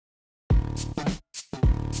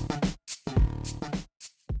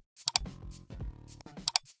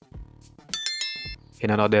In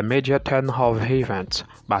another major turn of events,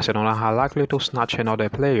 Barcelona are likely to snatch another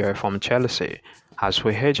player from Chelsea, as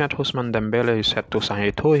free agent OUSMANE Dembele is set to sign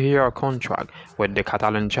a 2-year contract with the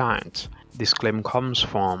Catalan Giants. This claim comes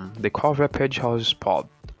from the cover page of Sport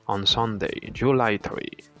on Sunday, July 3.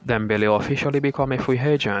 Dembele officially became a free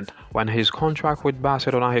agent when his contract with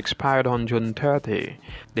Barcelona expired on June 30.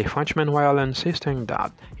 The Frenchman, while insisting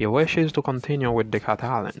that he wishes to continue with the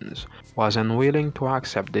Catalans, was unwilling to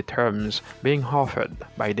accept the terms being offered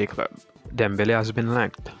by the club. Dembele has been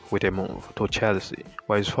linked with a move to Chelsea,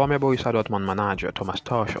 where his former Borussia Dortmund manager Thomas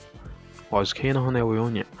Tuchel was keen on a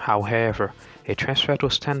reunion. However, a transfer to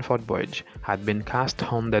Stamford Bridge had been cast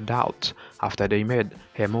on the doubts after they made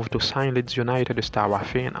a move to sign Leeds United star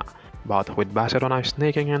Rafinha. But with Barcelona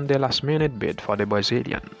sneaking in the last-minute bid for the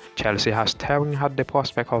Brazilian, Chelsea has staring at the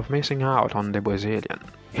prospect of missing out on the Brazilian.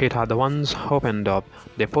 It had once opened up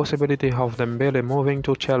the possibility of Dembele moving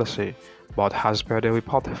to Chelsea, but as per the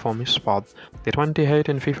report from Sport, the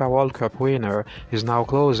 2018 FIFA World Cup winner is now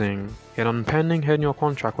closing in on pending a new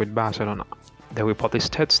contract with Barcelona. The report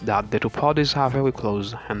states that the two parties are very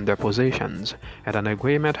close in their positions, and an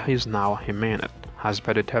agreement is now imminent. As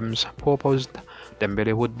per the terms proposed,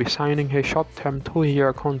 Dembele would be signing a short-term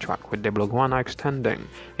 2-year contract with the Blaugrana, extending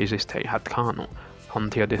his stay at Kano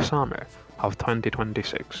until the summer of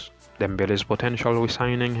 2026. Dembele's potential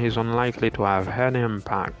re-signing is unlikely to have any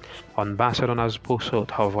impact on Barcelona's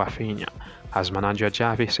pursuit of Rafinha, as manager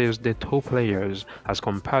Xavi sees the two players as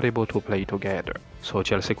compatible to play together, so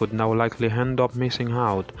Chelsea could now likely end up missing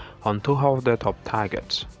out on two of their top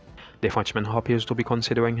targets. The Frenchman appears to be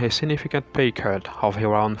considering a significant pay cut of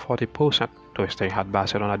around 40% to stay at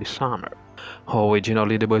Barcelona this summer.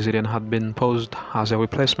 Originally, the Brazilian had been posed as a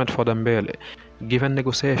replacement for Dembele, given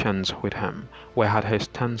negotiations with him were at a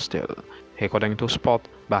standstill. According to Sport,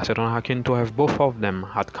 Barcelona are keen to have both of them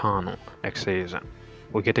at Kano next season.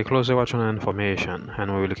 We get a closer watch on information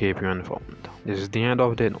and we will keep you informed. This is the end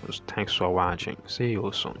of the news. Thanks for watching. See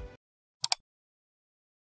you soon.